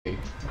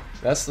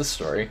That's the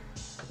story.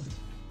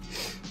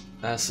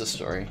 That's the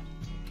story.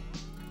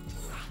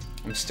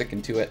 I'm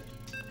sticking to it.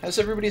 How's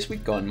everybody's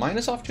week going? Mine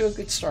is off to a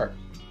good start.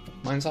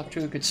 Mine's off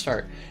to a good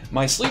start.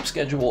 My sleep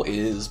schedule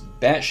is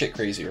batshit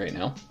crazy right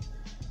now.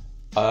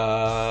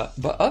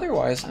 But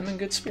otherwise, I'm in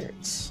good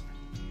spirits.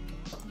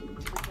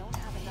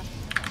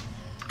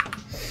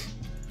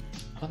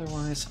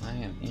 Otherwise, I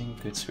am in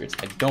good spirits.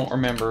 I don't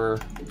remember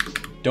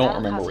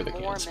where the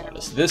cannon spot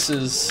is. This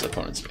is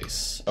opponent's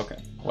base. Okay,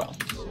 well.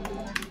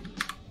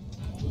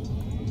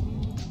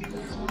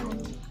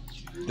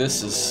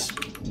 This is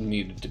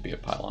needed to be a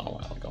pylon a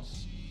while ago.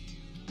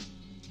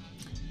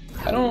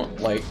 I don't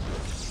like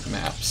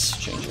maps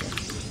changing.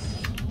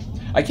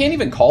 I can't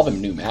even call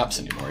them new maps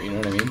anymore, you know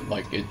what I mean?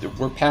 Like,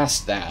 we're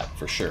past that,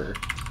 for sure.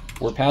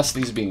 We're past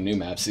these being new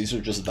maps. These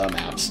are just the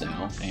maps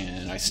now,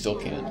 and I still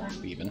can't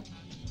even.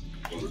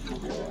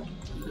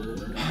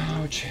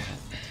 Oh, chat.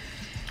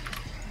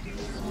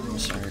 I'm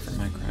sorry for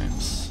my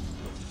crimes.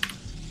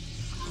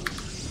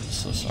 I'm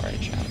so sorry,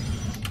 chat.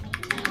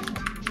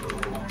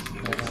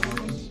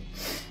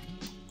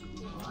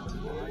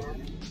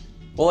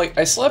 Well, like,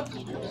 I slept,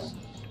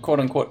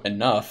 quote-unquote,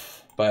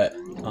 enough, but,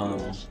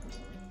 it's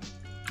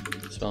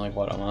been like,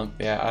 what, a month?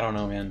 Yeah, I don't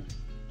know, man.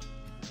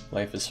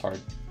 Life is hard.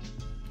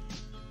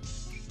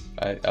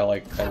 I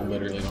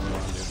literally don't know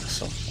what to do,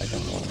 so I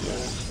don't know what to do.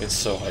 It's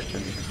so hard for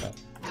me to cut.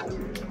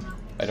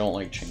 I don't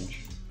like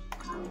change.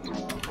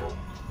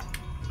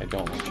 I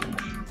don't like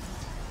change. I'm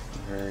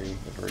very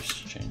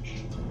averse to change.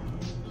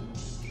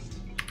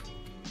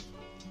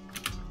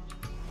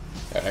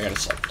 Alright, I gotta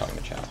stop talking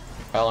to chat.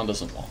 Pylon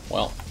doesn't wall.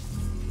 Well,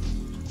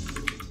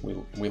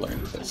 we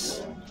learned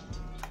this.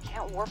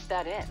 Can't warp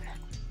that in.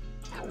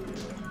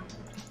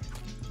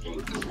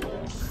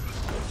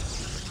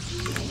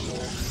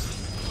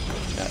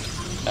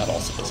 That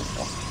also doesn't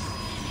wall.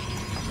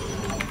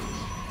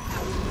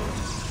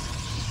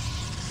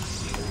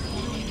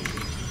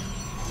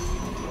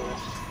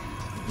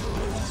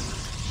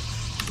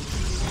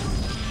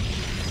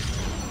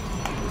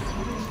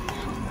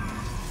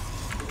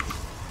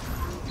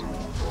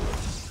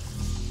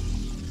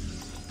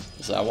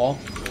 Is that wall?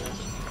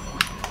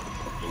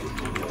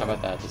 How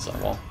about that? Does that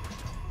wall?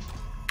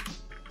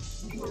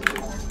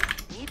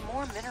 Need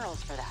more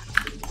minerals for that.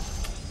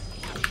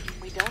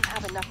 We don't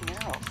have enough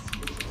minerals.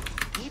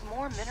 Need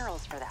more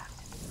minerals for that.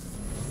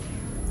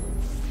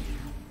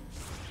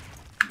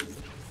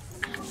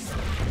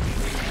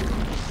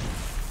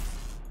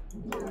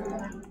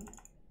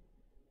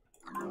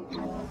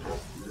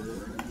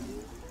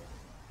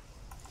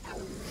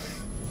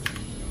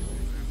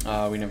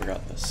 We never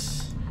got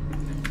this.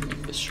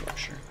 Make this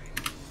structure.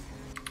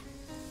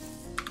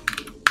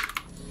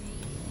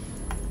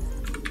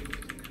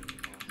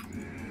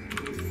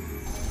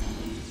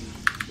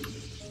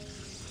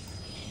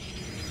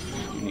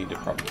 You need to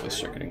probably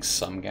start getting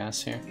some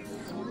gas here.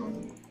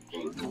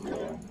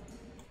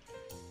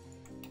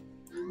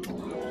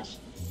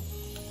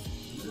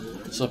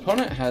 So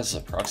opponent has a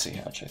proxy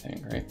hatch, I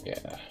think, right?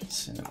 Yeah,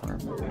 it's in the corner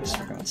of my base,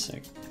 for God's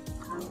sake.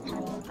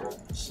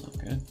 It's not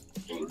good.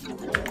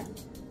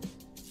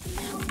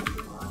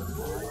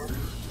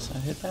 Does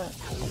that hit that?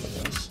 I hope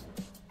it does.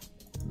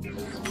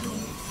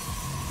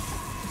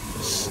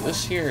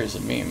 This here is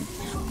a meme.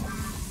 I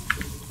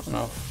don't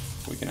know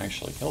if we can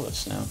actually kill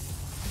this now.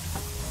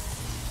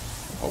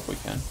 I hope we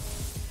can.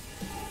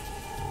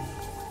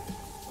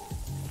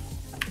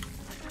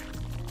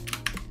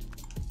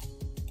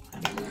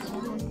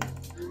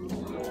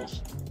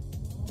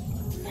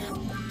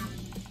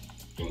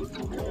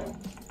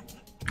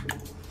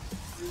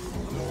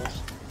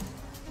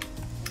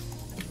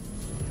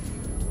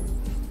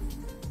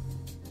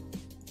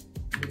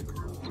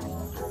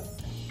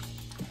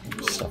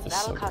 Stuff is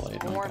so delayed.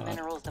 That'll cost more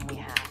minerals than we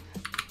have.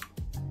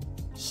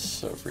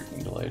 So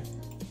freaking delayed.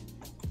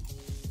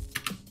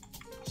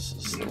 This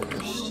is the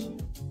worst.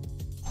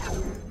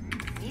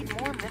 Need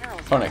more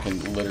minerals. Opponent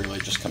can literally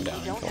just come down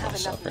and kill my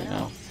stuff right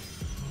now.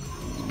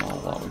 Not a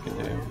lot we can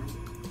do.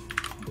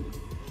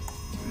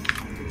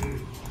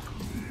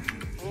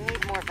 We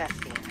need more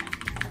Vespine.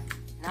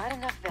 Not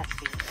enough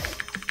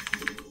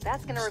Vespine.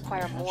 That's gonna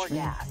require more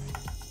gas.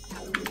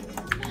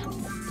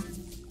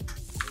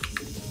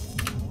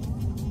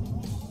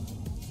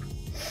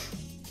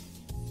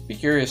 Be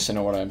curious to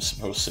know what I'm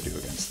supposed to do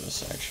against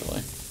this,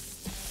 actually.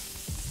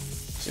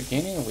 Is it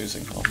gaining or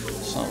losing health?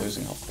 It's not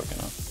losing health quick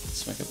enough.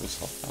 Let's make it lose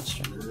health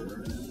faster.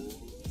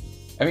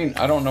 I mean,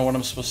 I don't know what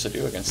I'm supposed to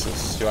do against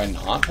this. Do I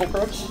not pull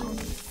probes?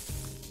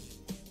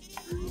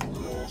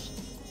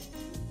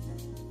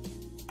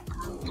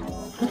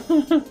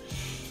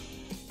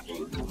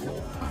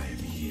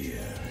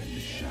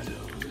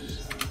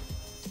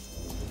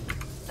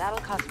 That'll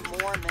cost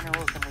more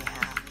minerals than we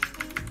have.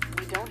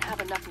 We don't have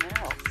enough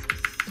minerals.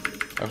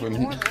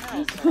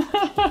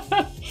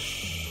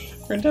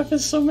 Grindef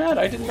is so mad.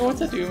 I didn't know what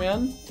to do,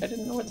 man. I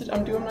didn't know what to do.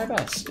 I'm doing my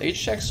best.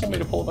 H-Checks told me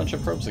to pull a bunch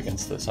of probes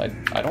against this. I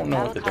don't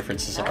know what the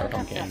differences are if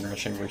I'm cannon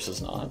rushing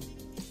versus not.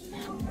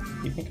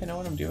 You think I know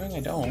what I'm doing? I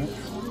don't.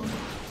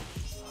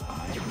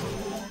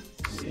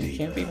 You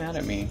can't be mad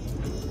at me.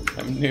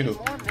 I'm new.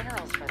 More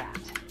minerals for that.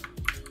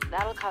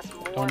 That'll cost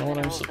more. I don't know what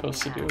I'm minerals than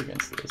supposed to we do have.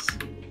 against this.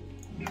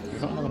 We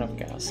don't have enough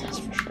gas, that's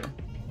for sure.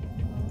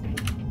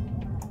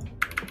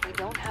 We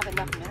don't have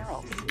enough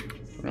minerals.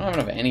 We don't have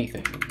enough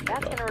anything. That's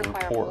But gonna we're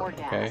require poor, more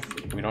gas. okay?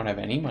 We don't have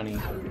any money.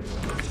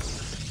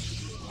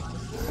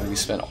 And we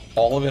spent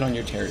all of it on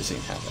your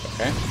terrazine habit,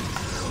 okay?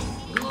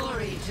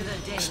 Glory to the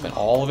day. Spent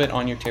all of it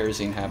on your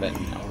terrazine habit,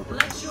 and now we're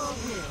broke. Let your will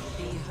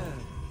be heard.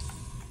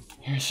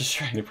 Here's just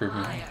trying to prove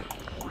me wrong.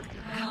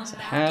 It's a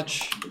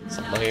hatch, it's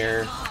a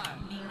layer.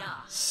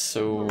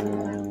 So...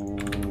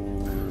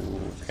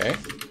 okay.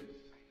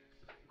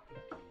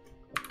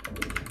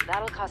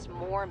 That'll cost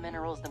more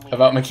minerals than we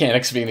About have.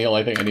 mechanics being the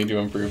only thing I need to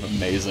improve,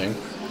 amazing.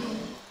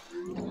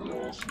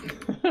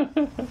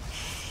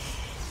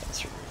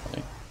 That's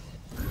really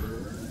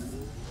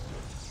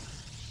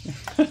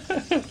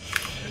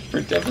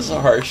funny. Dev is a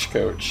harsh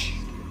coach,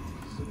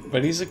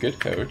 but he's a good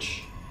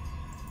coach.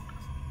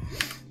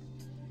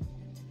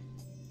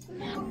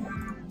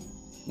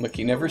 Look,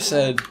 he never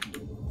said,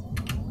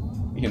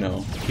 you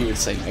know, he would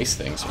say nice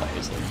things when I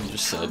was there. He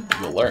just said,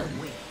 you'll learn.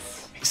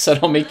 He said,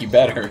 I'll make you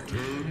better.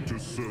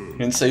 He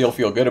didn't say you'll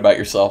feel good about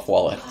yourself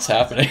while it's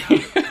happening.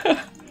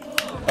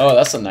 Oh,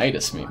 that's a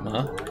Nidus meme,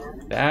 huh?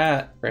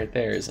 That right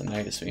there is a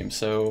Nidus meme.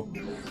 So,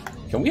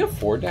 can we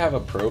afford to have a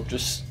probe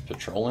just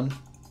patrolling?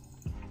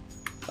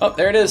 Oh,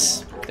 there it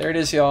is. There it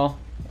is, y'all.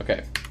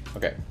 Okay,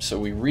 okay. So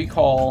we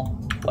recall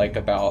like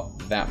about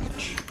that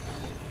much.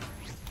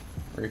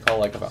 Recall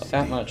like about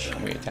that much,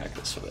 and we attack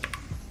this with it.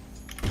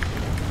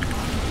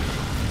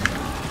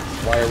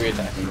 Why are we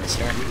attacking this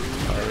here?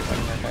 Why are we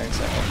attacking that guy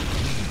exactly?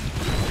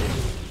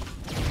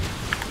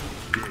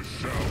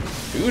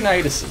 2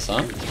 Niduses,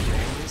 huh?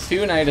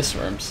 2 Nidus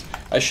worms.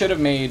 I should have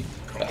made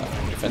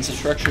defensive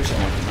structures,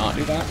 and I did not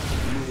do that.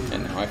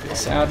 And now I feel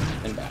sad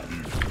and bad.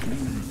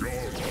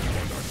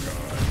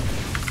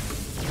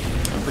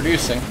 I'm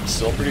producing.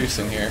 Still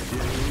producing here.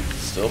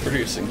 Still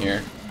producing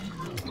here.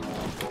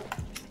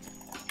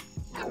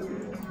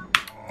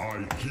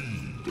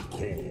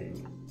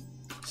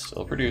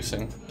 Still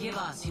producing. Give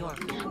us your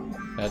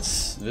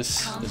This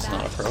is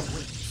not a probe.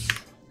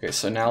 Okay,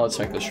 so now let's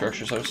make the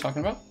structures I was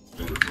talking about.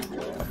 A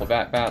couple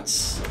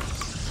bats.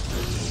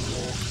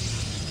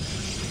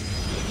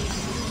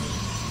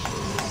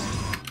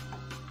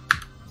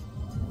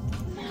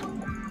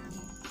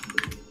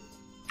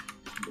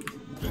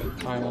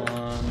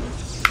 Pylon.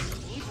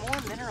 Need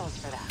more minerals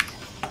for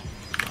that.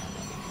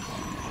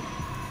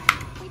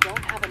 We don't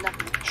have enough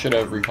minerals. Should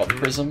have recalled the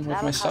prism with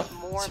That'll my cost stuff.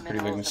 more It's a pretty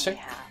big minerals than mistake.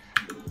 we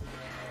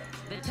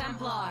have. the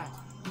Templar.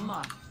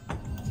 Mark.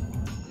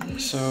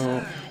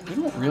 So, we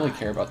don't really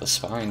care about the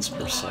spines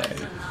per se.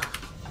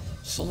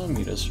 Still no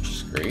Mitas, which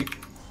is great.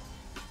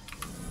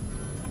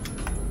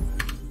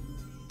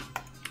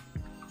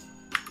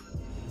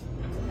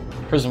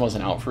 Prism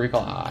wasn't out for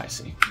recall? Ah, I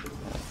see.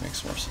 That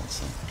makes more sense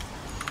then.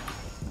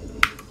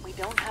 We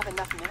don't have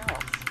enough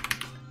minerals.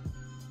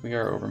 We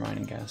are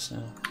overmining gas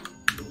now.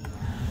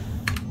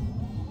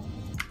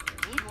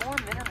 Need more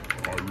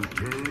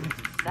minerals.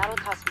 That'll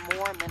cost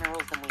more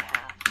minerals than we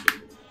have.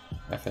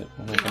 F it,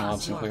 we'll make an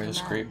obs and clear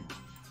this creep.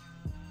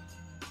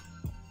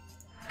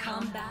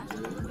 Combat.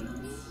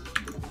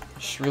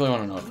 Just really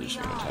want to know if they're just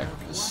going to attack,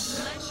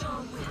 because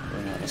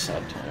we're not in a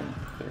sad time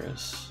if there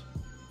is.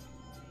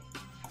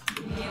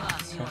 Give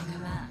us your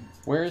command.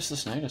 Where is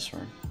this Nidus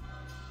worm?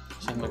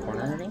 Is it in the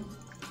corner again?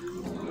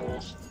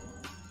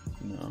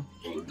 No.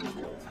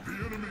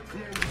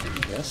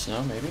 Yes,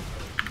 no, maybe.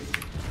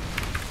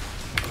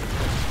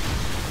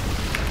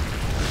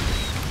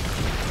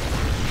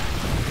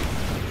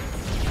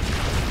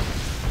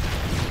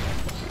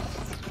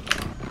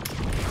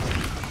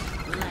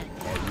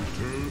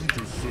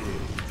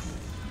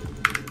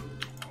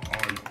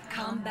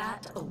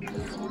 Combat over.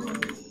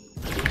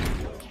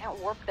 Can't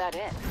warp that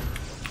in.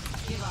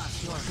 Give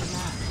us your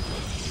command.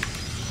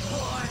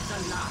 Hordes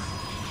alive.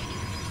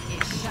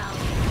 It shall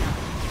be done.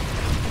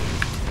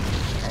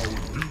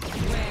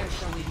 Where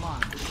shall we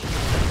march?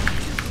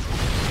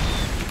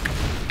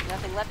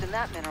 Nothing left in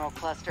that mineral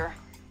cluster.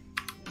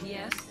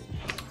 Yes,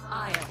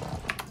 I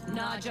am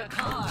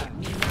Najakar.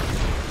 We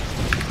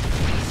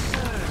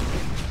serve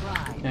with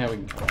pride. Yeah, we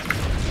can go.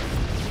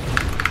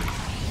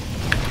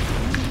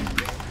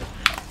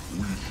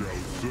 We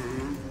shall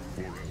serve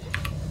forever.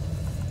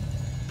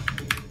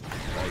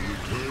 I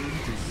return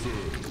to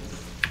serve.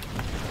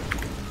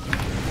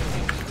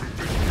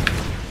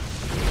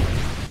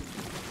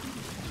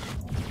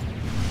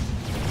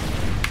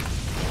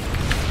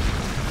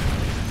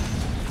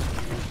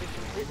 We've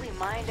completely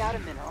mined out a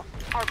mineral.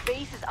 Our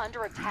base is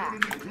under attack.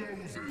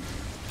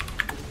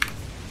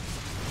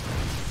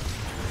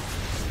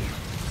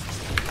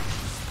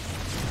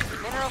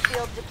 Mineral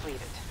field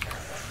depleted.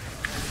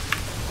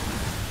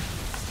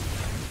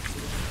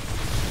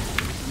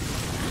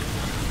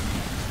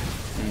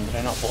 Did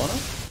I not pull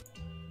enough?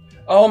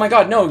 Oh my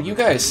god, no, you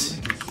guys!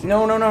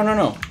 No, no, no, no,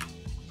 no.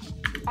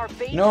 Our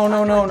base No, is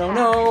no, under no, no, attack.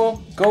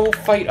 no! Go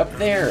fight up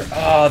there!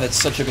 Ah, that's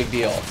such a big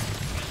deal.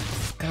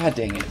 God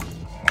dang it.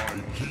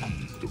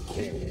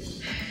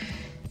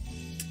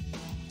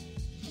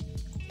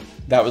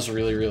 That was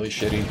really, really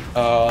shitty.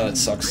 Oh, that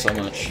sucks so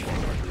much.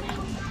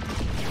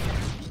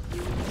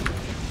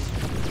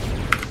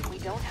 We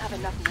don't have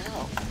enough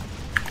minerals.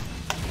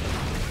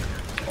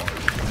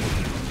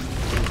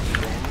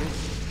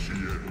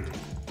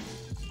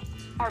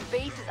 Our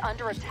base is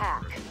under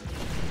attack.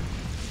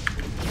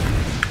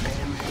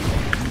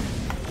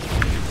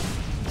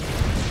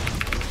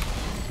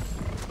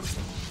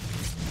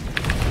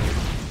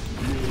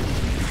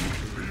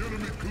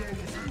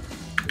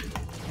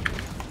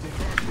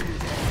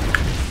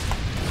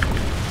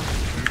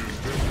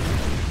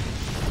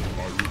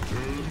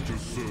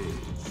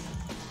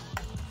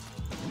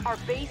 Our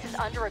base is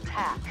under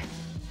attack.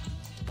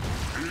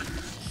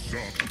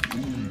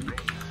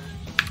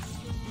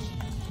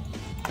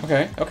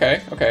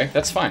 Okay,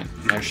 that's fine,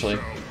 actually.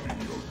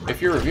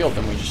 If you're revealed,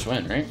 then we just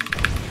win, right?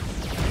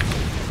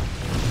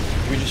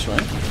 We just win?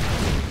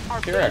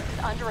 Our Correct. base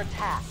is under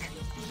attack.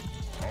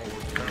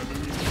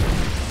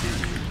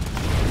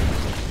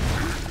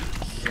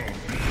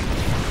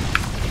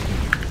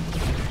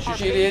 Our GG,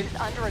 base dude. is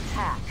under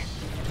attack.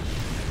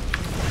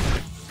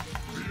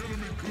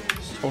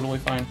 It's totally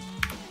fine.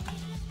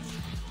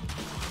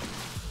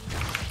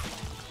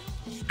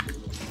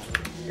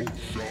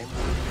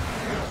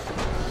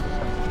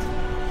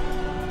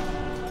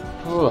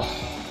 Ugh.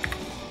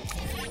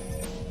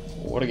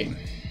 What a game.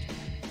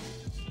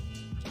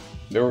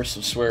 There were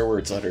some swear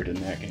words uttered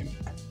in that game.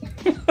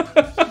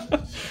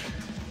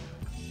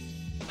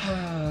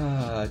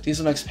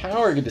 Diesel Max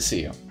Power, good to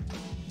see you.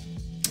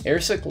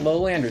 Airsick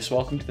Lowlanders,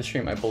 welcome to the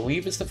stream. I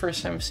believe it's the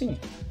first time I've seen you.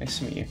 Nice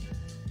to meet you.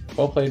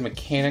 Well played,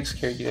 mechanics,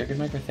 carried you there. Good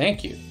micro.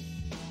 Thank you.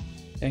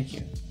 Thank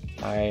you.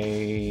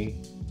 I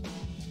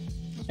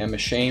am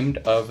ashamed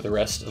of the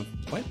rest of...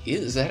 What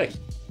is that? A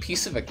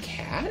piece of a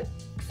cat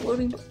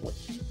floating?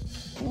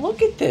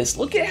 Look at this.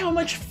 Look at how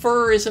much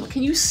fur is...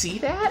 Can you see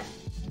that?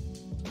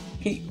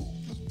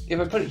 If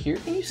I put it here,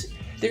 can you see?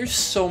 There's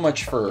so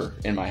much fur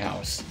in my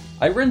house.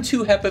 I run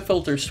 2 HEPA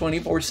filters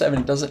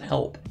 24/7. Doesn't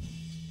help.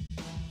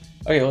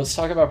 Okay, let's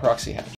talk about Proxy Hatch.